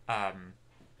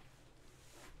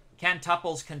 Can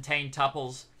tuples contain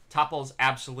tuples? Tuples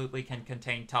absolutely can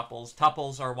contain tuples.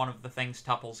 Tuples are one of the things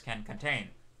tuples can contain.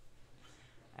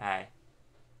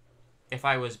 If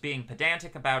I was being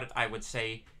pedantic about it, I would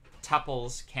say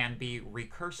tuples can be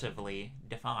recursively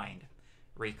defined.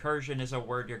 Recursion is a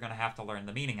word you're going to have to learn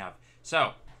the meaning of.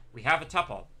 So, we have a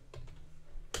tuple.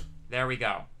 There we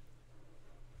go.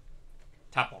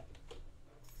 Tuple.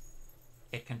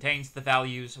 It contains the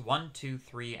values 1, 2,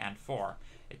 3, and 4.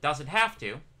 It doesn't have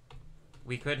to.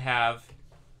 We could have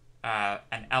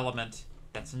an element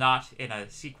that's not in a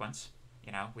sequence.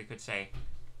 You know, we could say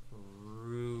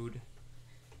rude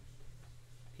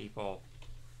people,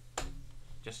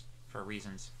 just for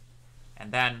reasons.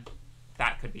 And then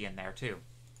that could be in there too.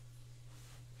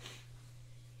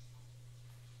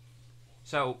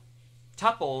 So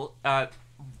tuple,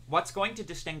 what's going to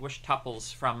distinguish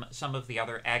tuples from some of the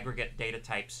other aggregate data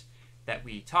types that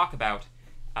we talk about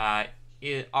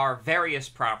are various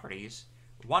properties,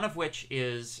 one of which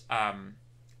is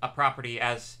a property,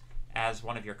 as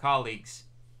one of your colleagues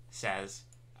says,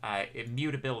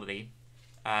 immutability.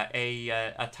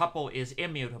 A tuple is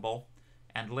immutable,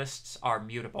 and lists are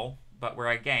mutable, but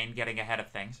we're again getting ahead of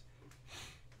things.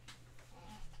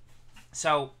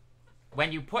 So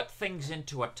when you put things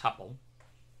into a tuple,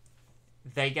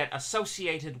 they get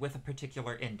associated with a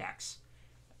particular index.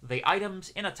 The items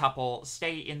in a tuple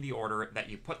stay in the order that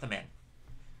you put them in.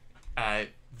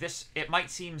 It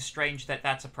might seem strange that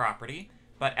that's a property,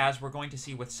 but as we're going to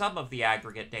see with some of the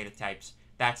aggregate data types,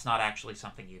 that's not actually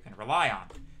something you can rely on.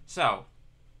 So,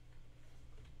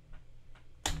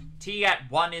 t at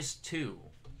 1 is 2.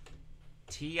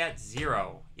 T at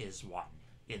 0 is 1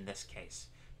 in this case.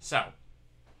 So,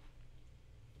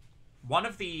 one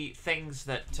of the things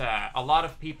that a lot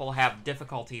of people have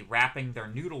difficulty wrapping their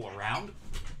noodle around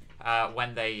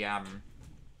when they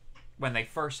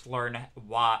first learn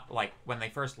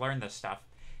this stuff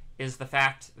is the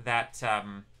fact that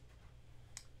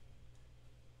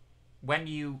when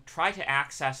you try to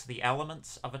access the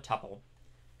elements of a tuple,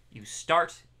 you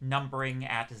start numbering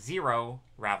at 0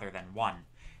 rather than 1.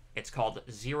 It's called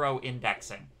zero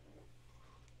indexing.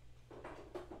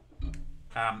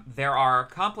 There are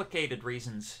complicated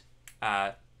reasons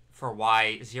for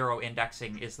why zero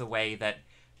indexing is the way that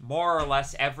more or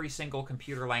less every single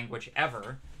computer language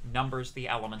ever numbers the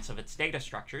elements of its data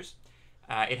structures.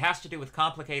 It has to do with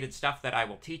complicated stuff that I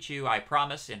will teach you, I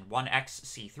promise, in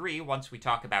 1xC3 once we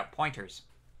talk about pointers.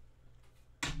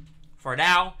 For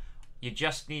now, you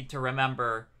just need to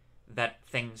remember that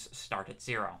things start at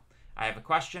 0. I have a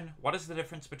question. What is the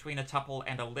difference between a tuple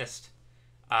and a list?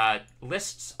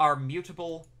 Lists are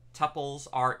mutable, tuples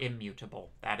are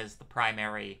immutable. That is the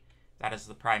primary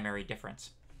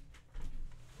difference.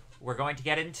 We're going to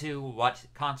get into what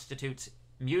constitutes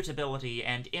mutability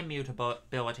and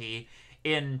immutability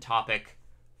in topic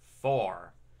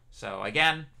 4. So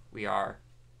again, we are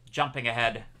jumping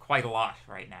ahead quite a lot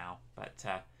right now, but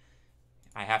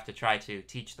I have to try to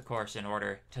teach the course in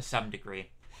order to some degree.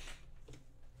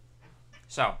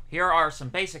 So here are some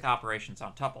basic operations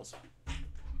on tuples.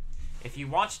 If you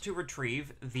want to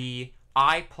retrieve the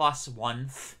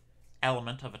i+1th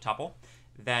element of a tuple,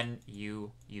 then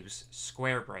you use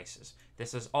square braces.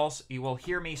 This is also, you will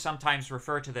hear me sometimes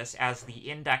refer to this as the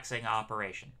indexing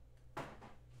operation.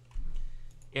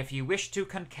 If you wish to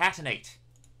concatenate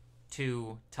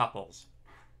two tuples,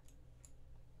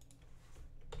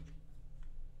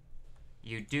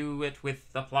 you do it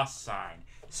with the plus sign.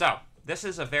 So this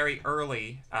is a very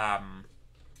early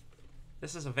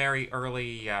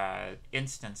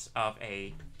instance of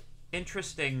a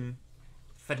interesting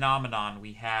phenomenon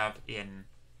we have in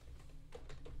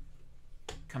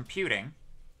computing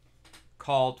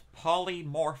called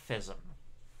polymorphism.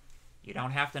 You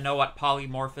don't have to know what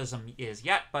polymorphism is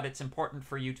yet, but it's important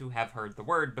for you to have heard the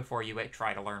word before you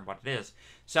try to learn what it is.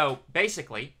 So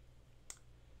basically,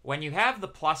 when you have the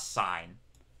plus sign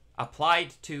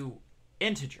applied to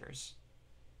integers,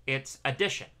 it's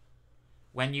addition.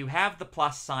 When you have the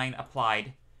plus sign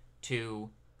applied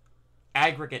to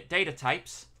aggregate data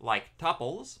types, like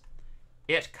tuples,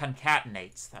 it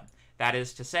concatenates them. That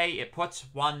is to say, it puts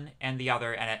one and the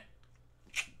other and it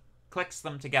clicks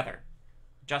them together.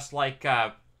 Just like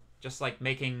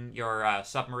making your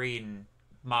submarine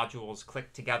modules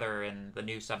click together in the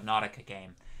new Subnautica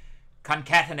game.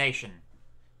 Concatenation.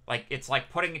 It's like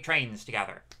putting trains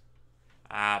together.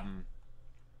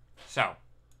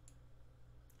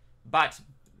 But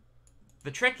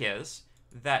the trick is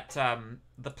that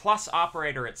the plus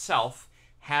operator itself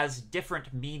has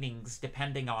different meanings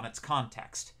depending on its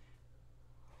context.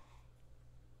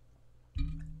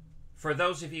 For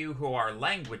those of you who are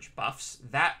language buffs,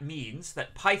 that means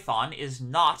that Python is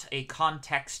not a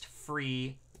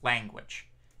context-free language.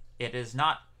 It is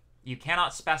not, you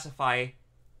cannot specify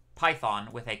Python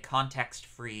with a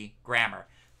context-free grammar.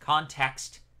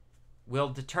 Context will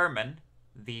determine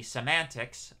the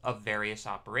semantics of various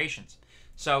operations.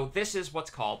 So this is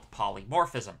what's called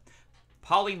polymorphism.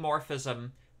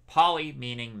 Polymorphism, poly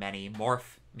meaning many,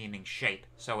 morph meaning shape.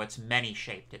 So it's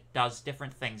many-shaped. It does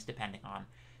different things depending on,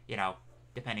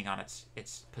 depending on its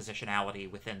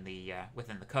positionality within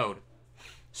the code.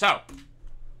 So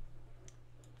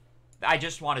I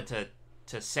just wanted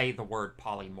to say the word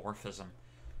polymorphism.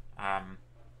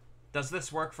 Does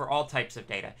this work for all types of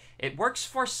data? It works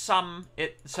for some.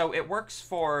 It works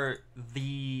for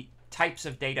the types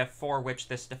of data for which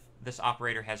this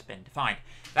operator has been defined.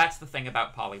 That's the thing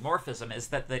about polymorphism, is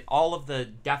that all of the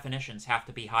definitions have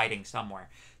to be hiding somewhere.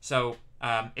 So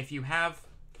if you have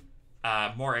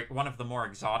one of the more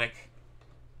exotic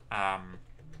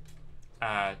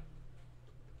data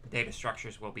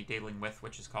structures we'll be dealing with,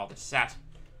 which is called a set,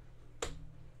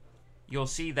 you'll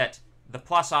see that the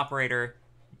plus operator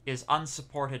is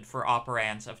unsupported for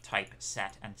operands of type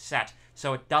set and set,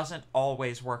 so it doesn't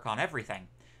always work on everything.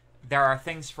 There are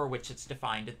things for which it's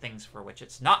defined and things for which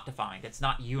it's not defined. It's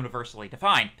not universally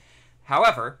defined.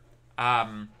 However,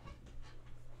 yeah,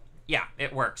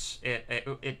 it works.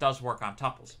 It does work on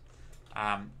tuples.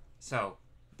 So,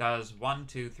 does 1,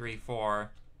 2, 3,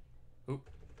 4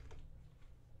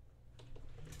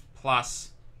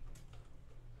 plus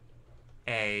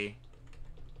a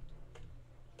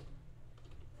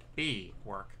B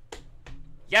work?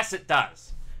 Yes, it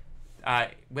does.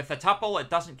 With a tuple, it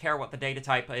doesn't care what the data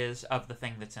type is of the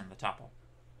thing that's in the tuple.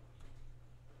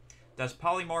 Does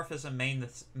polymorphism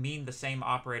mean the same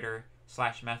operator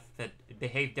 / method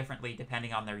behave differently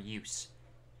depending on their use?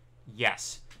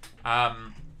 Yes.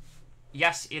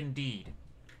 Yes, indeed.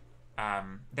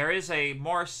 There is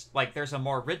there's a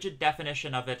more rigid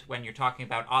definition of it when you're talking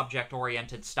about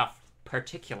object-oriented stuff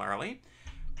particularly.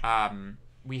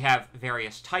 We have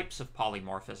various types of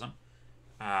polymorphism.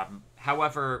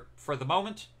 However, for the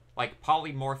moment, like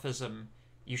polymorphism,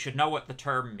 you should know what the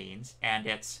term means, and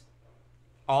it's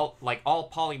all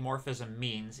polymorphism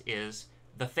means is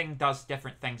the thing does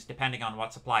different things depending on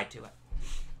what's applied to it.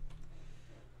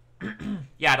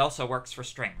 Yeah, it also works for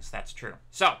strings, that's true.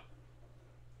 So,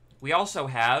 we also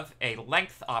have a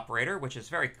length operator, which is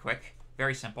very quick,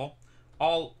 very simple.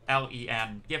 All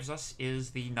len gives us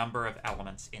is the number of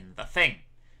elements in the thing.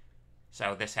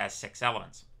 So this has 6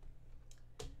 elements.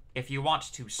 If you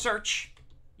want to search,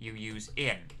 you use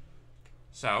in.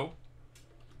 So,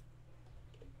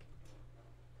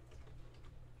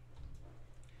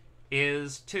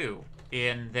 is 2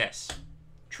 in this?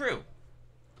 True.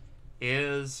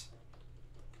 Is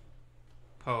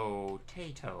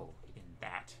potato in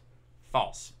that?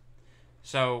 False.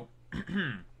 So,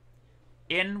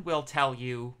 in will tell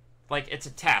you, like, it's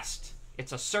a test.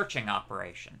 It's a searching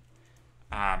operation.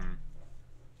 Yeah.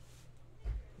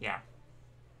 Yeah.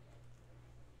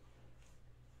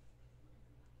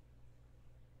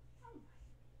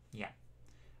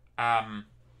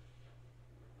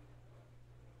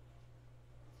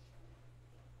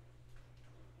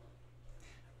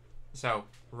 So,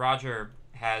 Roger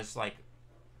has, like,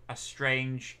 a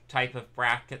strange type of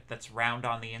bracket that's round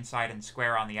on the inside and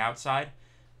square on the outside.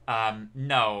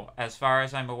 No, as far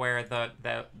as I'm aware,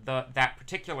 that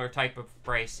particular type of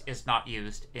brace is not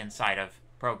used inside of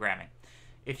programming.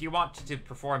 If you want to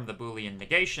perform the Boolean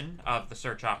negation of the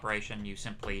search operation, you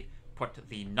simply put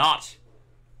the not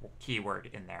keyword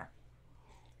in there.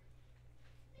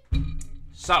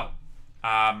 So,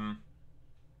 I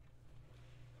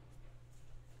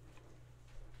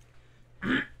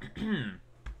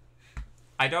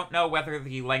don't know whether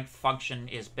the length function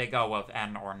is big O of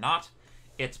n or not.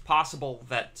 It's possible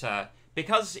that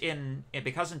because in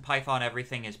Python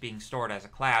everything is being stored as a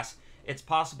class, it's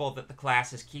possible that the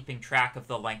class is keeping track of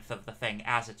the length of the thing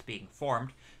as it's being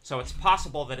formed. So it's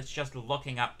possible that it's just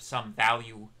looking up some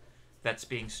value that's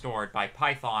being stored by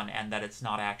Python and that it's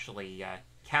not actually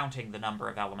counting the number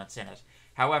of elements in it.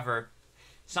 However,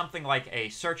 something like a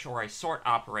search or a sort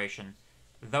operation,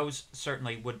 those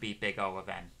certainly would be big O of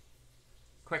n.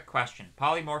 Quick question.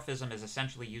 Polymorphism is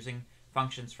essentially using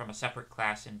functions from a separate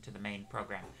class into the main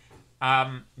program.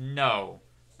 No.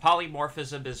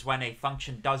 Polymorphism is when a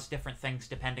function does different things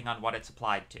depending on what it's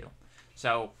applied to.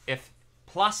 So if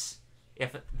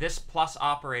this plus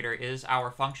operator is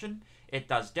our function, it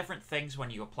does different things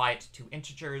when you apply it to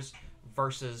integers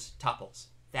versus tuples.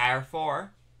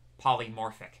 Therefore,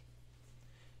 polymorphic.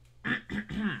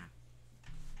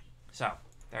 So,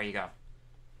 there you go.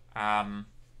 I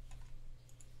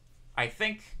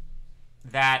think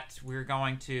that we're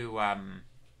going to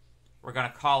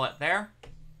call it there.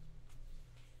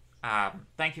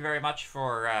 Thank you very much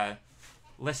for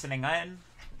listening in.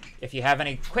 If you have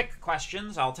any quick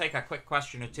questions, I'll take a quick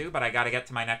question or two, but I got to get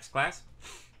to my next class.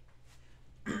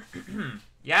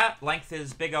 Yeah, length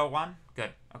is big O1. Good.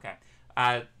 Okay.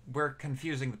 We're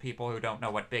confusing the people who don't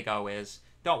know what big O is.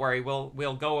 don't worry,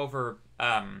 we'll go over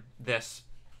this.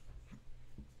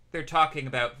 They're talking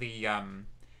about the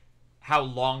how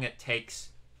long it takes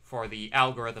for the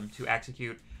algorithm to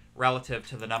execute relative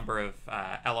to the number of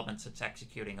elements it's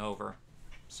executing over.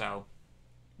 So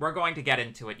we're going to get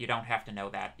into it. You don't have to know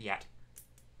that yet.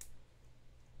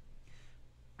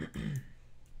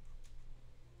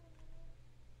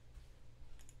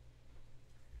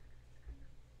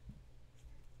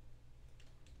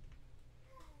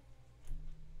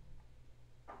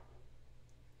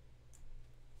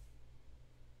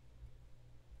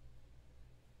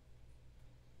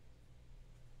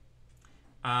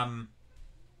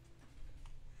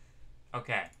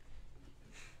 Okay.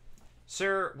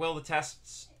 Sir, will the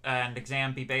tests and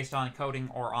exam be based on coding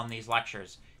or on these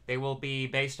lectures? They will be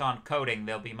based on coding.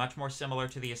 They'll be much more similar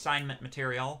to the assignment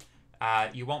material.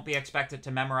 You won't be expected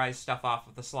to memorize stuff off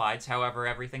of the slides. However,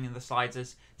 everything in the slides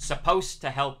is supposed to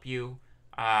help you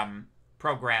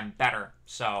program better.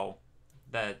 So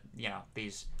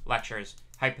these lectures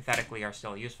hypothetically are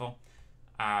still useful.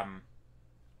 Can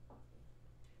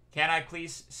I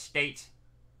please state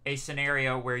a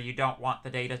scenario where you don't want the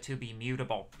data to be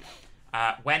mutable?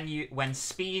 When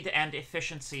speed and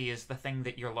efficiency is the thing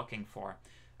that you're looking for.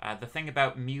 The thing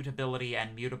about mutability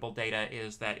and mutable data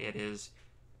is that it is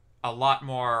a lot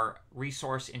more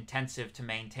resource intensive to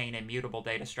maintain a mutable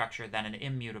data structure than an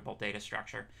immutable data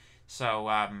structure.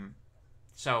 So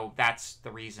that's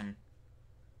the reason.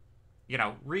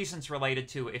 Reasons related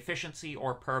to efficiency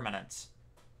or permanence.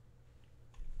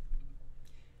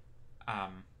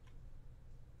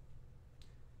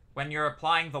 When you're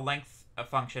applying the length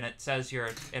function, it says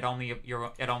it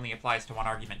only applies to one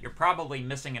argument. You're probably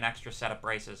missing an extra set of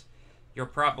braces. You're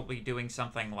probably doing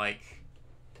something like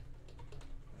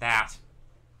that,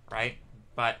 right?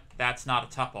 But that's not a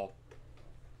tuple.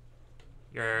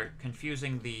 You're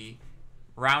confusing the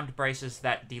round braces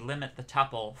that delimit the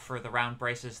tuple for the round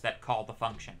braces that call the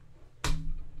function.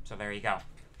 So there you go.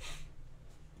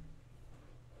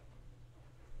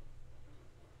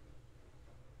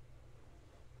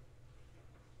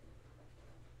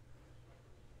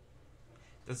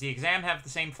 Does the exam have the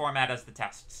same format as the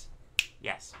tests?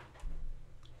 Yes.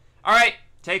 All right,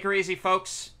 take her easy,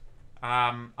 folks.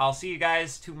 I'll see you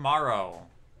guys tomorrow.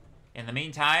 In the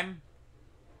meantime,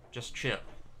 just chill.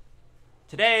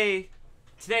 Today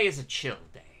is a chill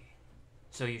day,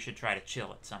 so you should try to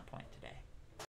chill at some point today.